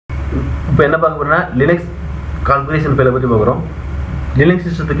இப்போ என்ன பார்க்க போகிறோம்னா லினக்ஸ் கான்ஃபிகரேஷன் ஃபைலை பற்றி பார்க்குறோம். லினக்ஸ்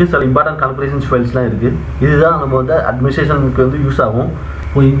சிஸ்டத்துக்கு சில இம்பார்ட்டன்ட் கான்ஃபிகரேஷன்ஸ் ஃபைல்ஸ்லாம் இருக்குது. இதுதான் நம்ம வந்து அட்மினிஸ்ட்ரேஷனுக்கு வந்து யூஸ் ஆகும்.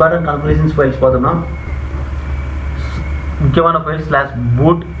 இப்போ இம்பார்ட்டன்ட் கான்ஃபிகரேஷன்ஸ் ஃபைல்ஸ் பார்த்தோம்னா முக்கியமான ஃபைல்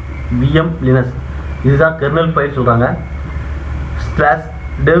 /boot vm linux இதுதான் கெர்னல் ஃபைல் சொல்கிறாங்க.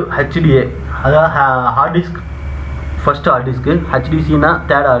 /dev hda அதாவது hard disk first heart disc, HDCனா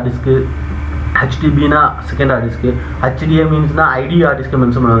third heart disc, HDBனா second heart disc, HDA மீன்ஸ்னா ID heart டிஸ்க்கை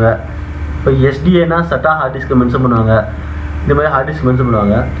mention பண்ணுவாங்க. இப்போ SDAனா SATA ஹார்ட் டிஸ்க்கை மென்ஷன் பண்ணுவாங்க. இந்த மாதிரி ஹார்ட் டிஸ்க் மென்ஷன்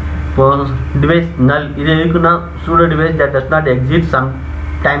பண்ணுவாங்க. இப்போது டிவைஸ் நல் இது எதுக்குன்னா pseudo device that does not exit some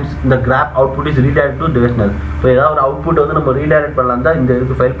times இந்த graph output is redirect to device நல். இப்போ ஏதாவது ஒரு அவுட்புட் வந்து நம்ம ரீடைரக்ட் பண்ணலாம் தான் இந்த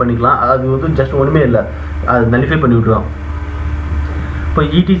இதுக்கு ஃபைல் பண்ணிக்கலாம். அது வந்து ஜஸ்ட் ஒன்றுமே இல்லை, அது நலிஃபை பண்ணி விட்டுருவோம். இப்போ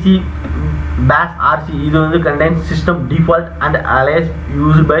ETC bash RC இது வந்து contains system default and alias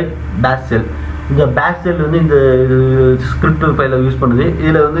used by bash shell. இந்த bash shell வந்து இந்த ஸ்கிரிப்ட் ஃபைலை யூஸ் பண்ணுது.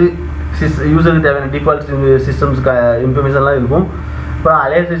 இதில் வந்து யூசருக்கு தேவையான டிஃபால்ட் சிஸ்டம்ஸ் இன்ஃபர்மேஷன்லாம் இருக்கும். இப்போ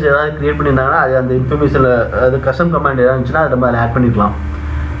அலையன்சஸ் ஏதாவது க்ரியேட் பண்ணியிருந்தாங்கன்னா அது அந்த இன்ஃபர்மேஷனில் அது கஸ்டம் கமாண்ட் ஏதாவது இருந்துச்சுன்னா அதை நம்ம அதில் ஆட் பண்ணிக்கலாம்.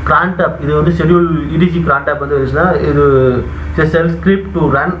 crontab இது வந்து ஷெடியூல் ETC crontab வந்து இருந்துச்சுன்னா இது shell script to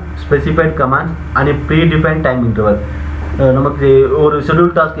run specified commands and pre define time interval. நமக்கு ஒரு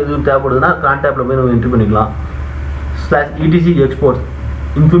ஷெடியூல் டாஸ்க் எதுவும் தேவைப்படுதுன்னா crontabல போய் நம்ம என்ட்ரி பண்ணிக்கலாம். /etc exports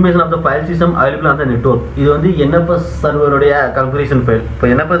information of the file system available on the network. இது வந்து NFS சர்வருடைய கான்ஃபிகரேஷன் ஃபைல். இப்போ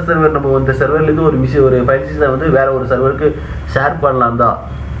NFS சர்வர் நம்ம இந்த சர்வர்லேருந்து ஒரு ஃபைல் சிஸ்டம் வந்து வேறு ஒரு சர்வருக்கு ஷேர் பண்ணலாம் தான்.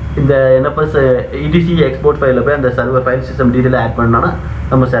 இந்த NFS ETC எக்ஸ்போர்ட் ஃபைலில் போய் அந்த server file system detail add பண்ணோன்னா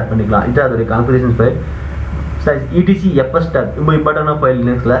நம்ம ஷேர் பண்ணிக்கலாம். இது அதோடைய configuration file. ETC FS tab ரொம்ப இம்பார்ட்டண்டான ஃபைல்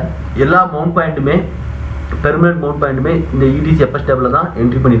லினக்ஸில். எல்லா மவுண்ட் பாயிண்ட்டுமே பெர்மனன்ட் மவுண்ட் பாயிண்ட்டுமே இந்த ETC FS tabல தான்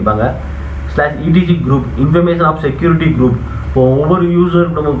என்ட்ரி பண்ணியிருப்பாங்க. /etc group information of security group. இப்போ ஒவ்வொரு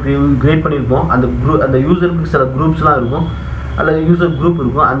யூசருக்கு நம்ம கிரியேட் பண்ணியிருப்போம். அந்த யூசருக்கு சில குரூப்ஸ்லாம் இருக்கும், அல்லது யூசர் குரூப்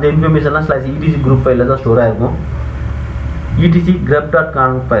இருக்கும். அந்த இன்ஃபர்மேஷன்லாம் /etc குரூப் ஃபைலில் தான் ஸ்டோர் ஆகிருக்கும். ETC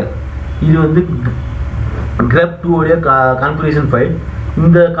grep.conf ஃபைல் இது வந்து grep2 உடைய கான்ஃபிகரேஷன் ஃபைல்.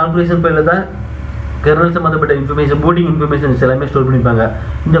 இந்த கான்ஃபிகரேஷன் ஃபைலில் தான் கெர்னல் சம்மந்தப்பட்ட இன்ஃபர்மேஷன், பூட்டிங் இன்ஃபர்மேஷன்ஸ் எல்லாமே ஸ்டோர் பண்ணியிருப்பாங்க.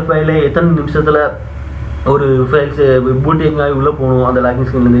 இந்த ஃபைலை எத்தனை நிமிஷத்தில் ஒரு ஃபைல்ஸ் பூட்டிங்காக உள்ளே போகணும், அந்த லாகிங்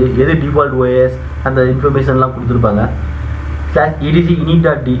ஸ்க்ரீன்லேருந்து எது டிஃபால்ட் OS அந்த இன்ஃபர்மேஷன்லாம் கொடுத்துருப்பாங்க. /etc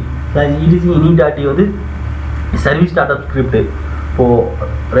init.d /etc init.d வந்து சர்வீஸ் ஸ்டார்ட் அப் ஸ்கிரிப்ட். இப்போது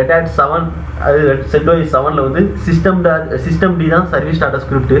Red Hat 7 அது CentOS 7ல் வந்து systemd தான் சர்வீஸ் ஸ்டார்ட் அப்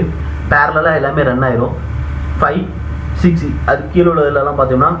ஸ்கிரிப்ட். பேரலாக எல்லாமே ரன் ஆயிரும். 5, 6 அது கீழே உள்ளதெல்லாம்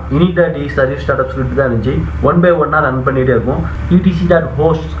பார்த்தோம்னா init.d service start up script தான் இருந்துச்சு. 1 by 1 ரன் பண்ணிகிட்டே இருக்கும்.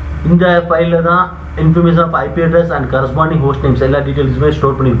 etc.host இந்த ஃபைலில் தான் information of IP address and corresponding host names எல்லா டீட்டெயில்ஸுமே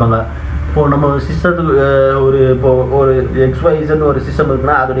ஸ்டோர் பண்ணியிருப்பாங்க. இப்போது நம்ம சிஸ்டத்துக்கு ஒரு XYZ ஒரு சிஸ்டம்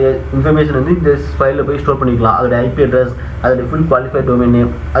இருக்குன்னா அதோடைய இன்ஃபர்மேஷன் வந்து இந்த ஃபைலில் போய் ஸ்டோர் பண்ணிக்கலாம். அதோடைய IP அட்ரஸ், அதோடைய ஃபுல் குவாலிஃபைட் டொமைன்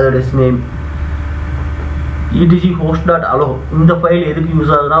நேம், அதோடைய நேம். ETC host.allow இந்த ஃபைல் எதுக்கு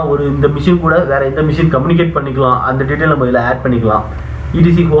யூஸ் ஆகுதுன்னா இந்த மிஷின் கூட வேறு எந்த மிஷின் கம்யூனிகேட் பண்ணிக்கலாம், அந்த டீட்டெயில் நம்ம இதில் ஆட் பண்ணிக்கலாம்.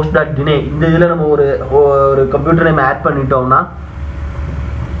 ETC host.deny இந்த இதில் நம்ம ஒரு கம்ப்யூட்டர் நேம் ஆட் பண்ணிட்டோம்னா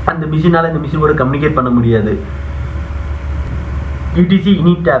அந்த மிஷினால் இந்த மிஷின் கூட கம்யூனிகேட் பண்ண முடியாது. ETC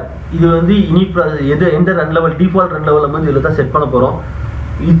init tab இது வந்து init ப்ராசஸ் எந்த ரன் லெவல் டிஃபால்ட் ரன் லெவலில் வந்து இதில் தான் செட் பண்ண போகிறோம்.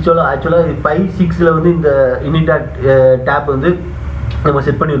 ஆக்சுவலாக 5, 6ல் வந்து இந்த init tab வந்து நம்ம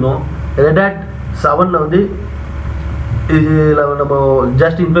செட் பண்ணிடணும். Red Hat 7ல் வந்து இதில் நம்ம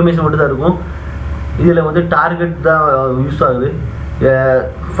ஜஸ்ட் இன்ஃபர்மேஷன் மட்டும் தான் இருக்கும். இதில் வந்து டார்கெட் தான் யூஸ் ஆகுது.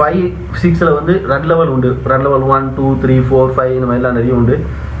 5, 6ல் வந்து ரன் லெவல் உண்டு. ரன் லெவல் 1, 2, 3, 4, 5 இந்த மாதிரிலாம் நிறைய உண்டு.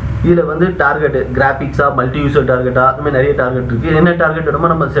 இதில் வந்து டார்கெட்டு கிராஃபிக்ஸா, மல்டி யூசர் டார்கெட்டா, இந்த மாதிரி நிறைய டார்கெட் இருக்குது. என்ன டார்கெட் வேணுமோ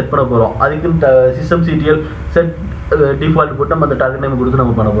நம்ம செட் பண்ண போகிறோம். அதுக்குன்னு சிஸ்டம் CTL செட் டிஃபால்ட் போட்டு நம்ம அந்த டார்கெட் நேம் கொடுத்து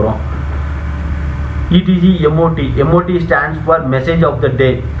நம்ம பண்ண போகிறோம். ETC MOT stands for message of the டே.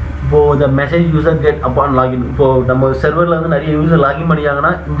 இப்போது இந்த message user get upon login. இப்போது நம்ம சர்வரில் வந்து நிறைய யூசர் லாகின்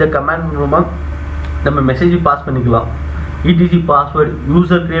பண்ணியாங்கன்னா இந்த கமாண்ட் மூலமாக நம்ம மெசேஜ் பாஸ் பண்ணிக்கலாம். ETC பாஸ்வேர்டு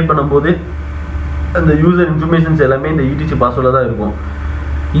யூசர் க்ரியேட் பண்ணும்போது அந்த யூசர் இன்ஃபர்மேஷன்ஸ் எல்லாமே இந்த ETC பாஸ்வேர்டில் தான் இருக்கும்.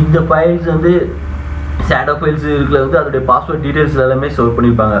 இந்த ஃபைல்ஸ் வந்து ஷேடோ ஃபைல்ஸ் இருக்கிறது வந்து அதோடைய பாஸ்வேர்ட் டீட்டெயில்ஸ் எல்லாமே ஸ்டோர்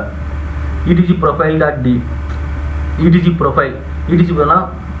பண்ணியிருப்பாங்க. ETC profile.d ETC ப்ரொஃபைல் போனால்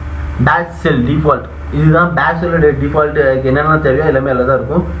பேஷ் ஷெல் டிஃபால்ட் இதுதான் பேஷ் ஷெல்லோட டிஃபால்ட் என்னென்ன தேவையோ எல்லாமே அதில் தான்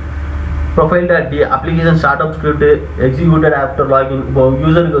இருக்கும். profile.d application start up script executed after login. இப்போ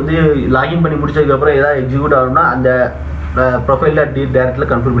யூசருக்கு வந்து லாகின் பண்ணி முடிச்சதுக்கப்புறம் ஏதாவது எக்ஸிக்யூட் ஆகணும்னா அந்த profile.d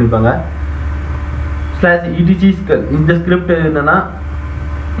டேரக்டில் கன்ஃபிகர் பண்ணிப்பாங்க. /etc இந்த ஸ்கிரிப்ட் என்னென்னா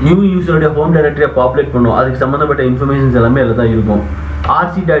நியூ யூசருடைய ஹோம் டைரக்டரியை பாப்புலேட் பண்ணும். அதுக்கு சம்மந்தப்பட்ட இன்ஃபர்மேஷன்ஸ் எல்லாமே அதில் தான் இருக்கும்.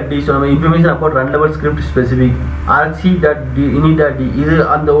 rc.d சொன்ன information about run level script specific rc.d ini.d இது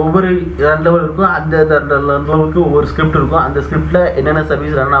அந்த ஒவ்வொரு ரன் லெவல் இருக்கும் அந்த ரன் லெவலுக்கு ஒவ்வொரு ஸ்கிரிப்ட் இருக்கும் அந்த ஸ்கிரிப்ட்ல என்னென்ன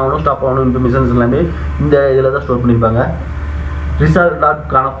சர்வீஸ் ரன் ஆகணும் ஸ்டாப் ஆகணும் இன்ஃபர்மேஷன்ஸ் எல்லாமே இந்த இதில் தான் ஸ்டோர் பண்ணியிருப்பாங்க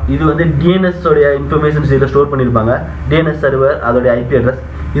result.conf இது வந்து DNS உடைய இன்ஃபர்மேஷன்ஸ் இதில் ஸ்டோர் பண்ணியிருப்பாங்க DNS சர்வர் அதோடைய IP அட்ரஸ்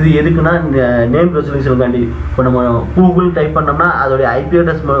இது எதுக்குன்னா நேம் ரெசல்யூஷனுக்காண்டி இப்போ நம்ம கூகுள் டைப் பண்ணோம்னா அதோடைய IP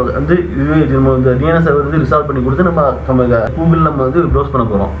அட்ரஸ் வந்து இது இந்த DNS சர்வர் வந்து ரிசால்வ் பண்ணி கொடுத்து நம்ம கூகுள் நம்ம வந்து ப்ரௌஸ் பண்ண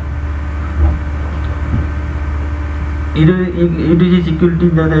போகிறோம் இது ETC செக்யூரிட்டி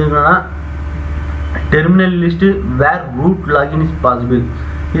என்னன்னா terminal list where root login is possible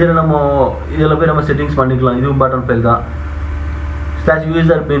இதில் போய் நம்ம செட்டிங்ஸ் பண்ணிக்கலாம் இது இம்பார்ட்டன்ட் ஃபைல் தான் ஸ்லாஷ்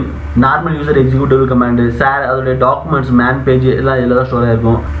யூசர் பின் normal user executive command sir அதோடைய டாக்குமெண்ட்ஸ் மேன் பேஜ் எல்லாம் இதில் தான் ஸ்டோர்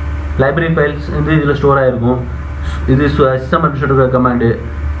ஆகிருக்கும் லைப்ரரி ஃபைல்ஸ் வந்து இதில் ஸ்டோர் ஆகிருக்கும் இது system administrator command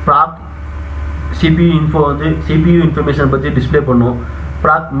Prague CPU info வந்து CPU இன்ஃபர்மேஷன் பற்றி டிஸ்பிளே பண்ணும்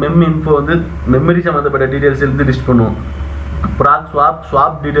ப்ராக் மெம் இன்ஃபோ வந்து மெமரி சம்மந்தப்பட்ட டீட்டெயில்ஸ் வந்து லிஸ்ட் பண்ணும் ப்ராக்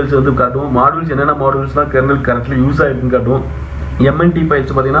ஸ்வாப் டீட்டெயில்ஸ் வந்து காட்டும் மாடியூல்ஸ் என்னென்ன மாடியூல்ஸ்லாம் கெர்னல் கரெக்ட்லி யூஸ் ஆகிருக்குன்னு காட்டும் MNT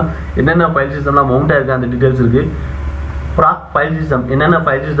ஃபைல்ஸ் பார்த்தீங்கன்னா என்னென்ன ஃபைல் சிஸ்டம்லாம் மவுண்ட் ஆகிருக்கு அந்த டீட்டெயில்ஸ் இருக்குது ப்ராக் ஃபைல் சிஸ்டம் என்னென்ன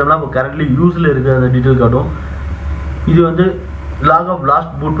ஃபைல் சிஸ்டம்லாம் இப்போ கரண்ட்லி யூஸில் இருக்குது அந்த டீட்டெயில் காட்டும் இது வந்து lock of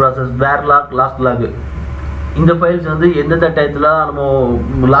last boot process where lock last lock இந்த ஃபைல்ஸ் வந்து எந்தெந்த டயத்தில்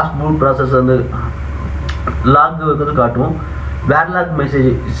நம்ம லாஸ்ட் பூட் ப்ராசஸ் வந்து லாக் வந்து காட்டும் வேர் லாக் மெசேஜ்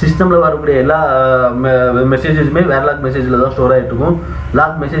சிஸ்டமில் வரக்கூடிய எல்லா மெசேஜஸுமே வேர் லாக் மெசேஜில் தான் ஸ்டோர் ஆகிட்டு இருக்கும்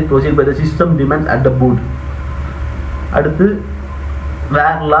lock message proceed by the system demands at the boot அடுத்து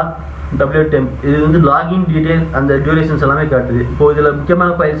வேர் லாக் WTM இது வந்து லாகின் டீடைல் அந்த டியூரேஷன்ஸ் எல்லாமே காட்டுது இப்போ இதில்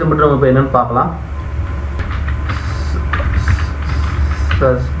முக்கியமான ஃபைல்ஸ் மட்டும் நம்ம இப்போ என்னென்னு பார்க்கலாம்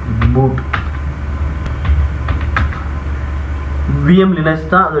பூட் VM லினக்ஸ்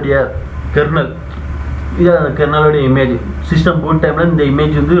தான் அதோடைய கெர்னல் இது அந்த கெர்னலோடைய இமேஜ் சிஸ்டம் பூட் டைமில் இந்த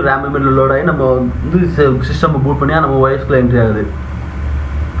இமேஜ் வந்து ரேம் மெமரியில் லோட் ஆகி நம்ம வந்து சிஸ்டம் பூட் பண்ணி நம்ம OSக்குள்ள என்ட்ரி ஆகுது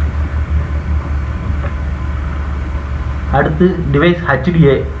அடுத்து டிவைஸ்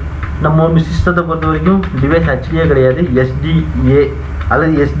HDA நம்ம சிஸ்டத்தை பொறுத்த வரைக்கும் டிவைஸ் HDA கிடையாது SDA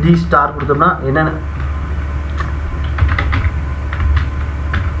அல்லது SD ஸ்டார் கொடுத்தோம்னா என்னென்ன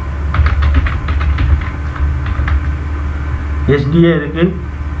SDA இருக்குது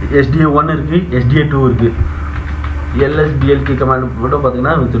SDA1 இருக்குது SDA2 இருக்குது LSDLK கமாண்ட் மட்டும்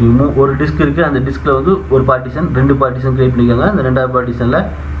பார்த்தீங்கன்னா தெரியும் ஒரு டிஸ்க் இருக்குது அந்த டிஸ்கில் வந்து ஒரு பார்ட்டிஷன் 2 பார்ட்டிஷன் க்ரியேட் பண்ணிக்கோங்க அந்த 2வது பார்ட்டிஷனில்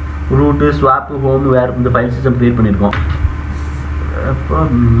ரூட்டு ஸ்வாப்பு ஹோம் வேர் இந்த ஃபைல் சிஸ்டம் க்ரியேட் பண்ணியிருக்கோம்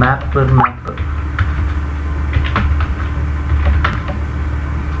அப்புறம் மேப்பர்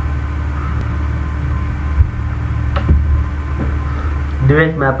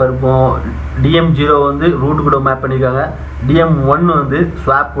டிவைஸ் மேப்பர் இப்போ DM0 வந்து ரூட் கூட மேப் பண்ணியிருக்காங்க DM1 வந்து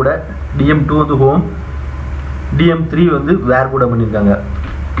ஸ்வாப் கூட DM2 வந்து ஹோம் DM3 வந்து வேர் கூட பண்ணியிருக்காங்க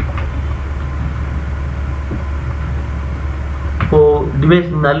இப்போது டிவைஸ்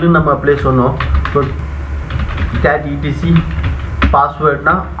நல்லு நம்ம அப்ளை சொன்னோம் இப்போ cat etc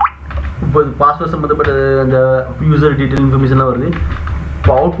பாஸ்வேர்ட்னா இப்போ பாஸ்வேர்ட் சம்மந்தப்பட்ட அந்த யூசர் டீட்டெயில் இன்ஃபர்மேஷன்லாம் வருது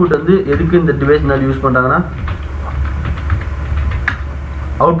இப்போ அவுட்புட் வந்து எதுக்கு இந்த டிவைஸ் நல்லா யூஸ் பண்ணுறாங்கன்னா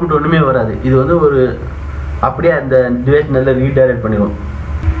அவுட்புட் ஒன்றுமே வராது இது வந்து ஒரு அப்படியே அந்த டிவைஸ் நல்லா ரீடைரக்ட் பண்ணிடும்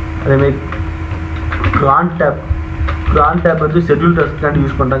அதேமாதிரி cron tab வந்து ஷெட்யூல் டாஸ்க்காண்டி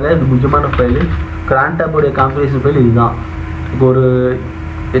யூஸ் பண்ணுறாங்க இது முக்கியமான ஃபைலு cron tab உடைய கான்ஃபிகரேஷன் ஃபைல் இதுதான் இப்போ ஒரு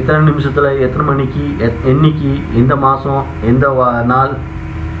எத்தனை நிமிஷத்தில் எத்தனை மணிக்கு என்னைக்கு எந்த மாதம் எந்த நாள்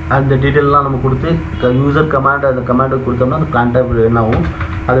அந்த டீட்டெயிலெலாம் நம்ம கொடுத்து யூசர் கமாண்ட் அந்த கமாண்டை கொடுத்தோம்னா அந்த cron tab என்ன ஆகும்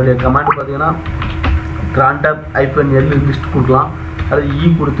அதோடைய கமாண்ட் பார்த்தீங்கன்னா cron tab -l லிஸ்ட் கொடுக்கலாம் அது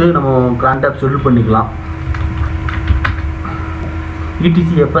கொடுத்து நம்ம cron tab ஷெட்யூல் பண்ணிக்கலாம் etc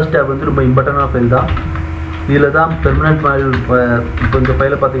fs tab வந்து ரொம்ப இம்பார்ட்டண்டான ஃபைல் தான் இதில் தான் பெர்மனன்ட் ஃபைல் இப்போ இந்த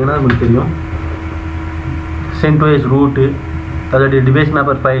ஃபைலை பார்த்தீங்கன்னா உங்களுக்கு தெரியும் CentOS ரூட்டு அதோடைய டிவைஸ்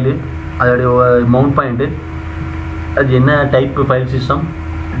மேப்பர் ஃபைலு அதோடைய மவுண்ட் பாயிண்ட்டு அது என்ன டைப்பு ஃபைல் சிஸ்டம்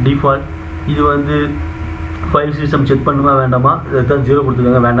டிஃபால்ட் இது வந்து ஃபைல் சிஸ்டம் செக் பண்ணுமா வேண்டாமா இதுதான் 0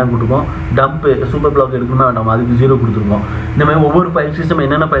 கொடுத்துருக்காங்க வேண்டாம்னு கொடுத்துருக்கோம் டம்ப்பு சூப்பர் பிளாக் எடுக்கணுமா வேண்டாமா அதுக்கு 0 கொடுத்துருக்கோம் இந்த மாதிரி ஒவ்வொரு ஃபைல் சிஸ்டம்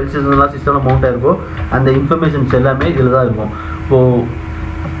என்னென்ன ஃபைல் சிஸ்டம்லாம் சிஸ்டமில் மவுண்ட் ஆகிருக்கோ அந்த இன்ஃபர்மேஷன்ஸ் எல்லாமே இதில் தான் இருக்கும் இப்போது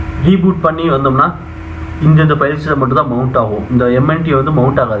ரீபூட் பண்ணி வந்தோம்னா இந்த ஃபைல் சிஸ்டம் மட்டும் தான் மவுண்ட் ஆகும் இந்த MNT வந்து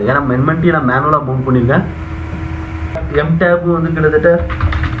மவுண்ட் ஆகாது ஏன்னா MNT நான் மேனுவலாக மவுண்ட் பண்ணியிருக்கேன் MTab வந்து கிட்டத்தட்ட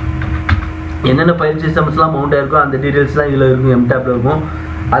என்னென்ன ஃபைல் சிஸ்டம்ஸ்லாம் மவுண்ட் ஆகிருக்கோ அந்த டீட்டெயில்ஸ்லாம் இதில் இருக்கும் MTabல இருக்கும்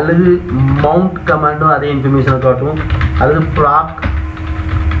அல்லது மவுண்ட் கமாண்டும் அதே இன்ஃபர்மேஷனை காட்டும் அல்லது ப்ராக்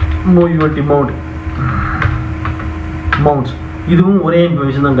மவுண்ட்ஸ் இதுவும் ஒரே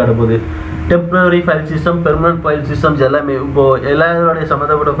இன்ஃபர்மேஷன் தான் காட்டப்போகுது temporary file system permanent file systems எல்லாமே இப்போது எல்லாரோடைய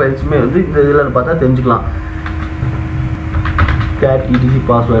சம்மந்தப்பட்ட ஃபைல்ஸுமே வந்து இந்த இதில் பார்த்தா தெரிஞ்சுக்கலாம் cat etc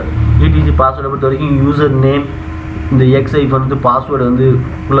பாஸ்வேர்ட். etc பாஸ்வேர்டை பொறுத்த வரைக்கும் யூசர் நேம், இந்த xi வந்து பாஸ்வேர்டு வந்து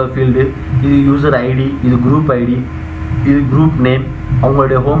உள்ள ஃபீல்டு, இது யூசர் ஐடி, இது குரூப் ஐடி, இது குரூப் நேம்,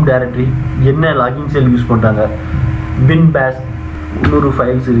 அவங்களுடைய ஹோம் டைரக்டரி, என்ன லாகின் செல் யூஸ் பண்ணுறாங்க, பின் பேஸ், இன்னொரு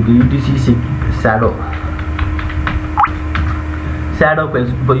ஃபைல்ஸ் இருக்குது, etc ஷேடோ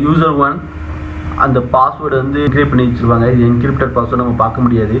ஃபைல்ஸ். இப்போ யூசர் 1 அந்த பாஸ்வேர்டு வந்து என்கிரிப்ட் பண்ணி வச்சுருவாங்க, இது என்கிரிப்டட் பாஸ்வேர்டு நம்ம பார்க்க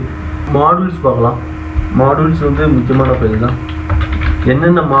முடியாது. மாடியூல்ஸ் பார்க்கலாம். மாடியூல்ஸ் வந்து முக்கியமான ஃபைல் தான்.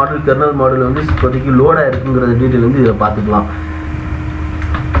 என்னென்ன மாடல் கர்னல் மாடல் வந்து இப்போதைக்கு லோடாக இருக்குங்கிறத டீட்டெயில் வந்து இதில் பார்த்துக்கலாம்.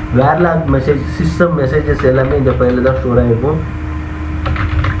 வேர்லாக் மெசேஜ், சிஸ்டம் மெசேஜஸ் எல்லாமே இந்த ஃபைலில் தான் ஸ்டோர் ஆகிருக்கும்.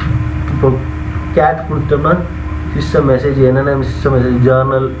 இப்போ கேட் கொடுத்தோம்னா சிஸ்டம் மெசேஜ், என்னென்ன சிஸ்டம் மெசேஜ்,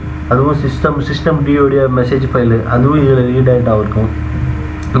 ஜர்னல், அதுவும் சிஸ்டம் டியோடைய மெசேஜ் ஃபைலு, அதுவும் இதில் ரீட் ஆகிட்டாக இருக்கும்.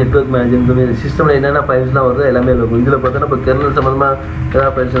 நெட்வொர்க் மேனேஜ்மெண்ட் சிஸ்டமில் என்னென்ன ஃபைல்ஸ்லாம் வருதோ எல்லாமே இருக்கும். இதில் பார்த்தோன்னா இப்போ கெர்னல் சம்மந்தமாக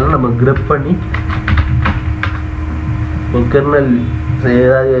ஏதாவது ஃபைல்ஸ் இருந்தால் நம்ம கிரப் பண்ணி கெர்னல்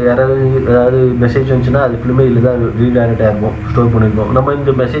ஏதாவது மெசேஜ் வந்துச்சுன்னா அது ஃபுல்லுமே இதில் தான் ரீட் ஆகிட்டே இருக்கும், ஸ்டோர் பண்ணியிருக்கோம். நம்ம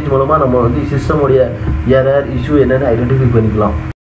இந்த மெசேஜ் மூலமாக நம்ம வந்து சிஸ்டமுடைய எரர் இஷ்யூ என்னென்னு ஐடென்டிஃபை பண்ணிக்கலாம்.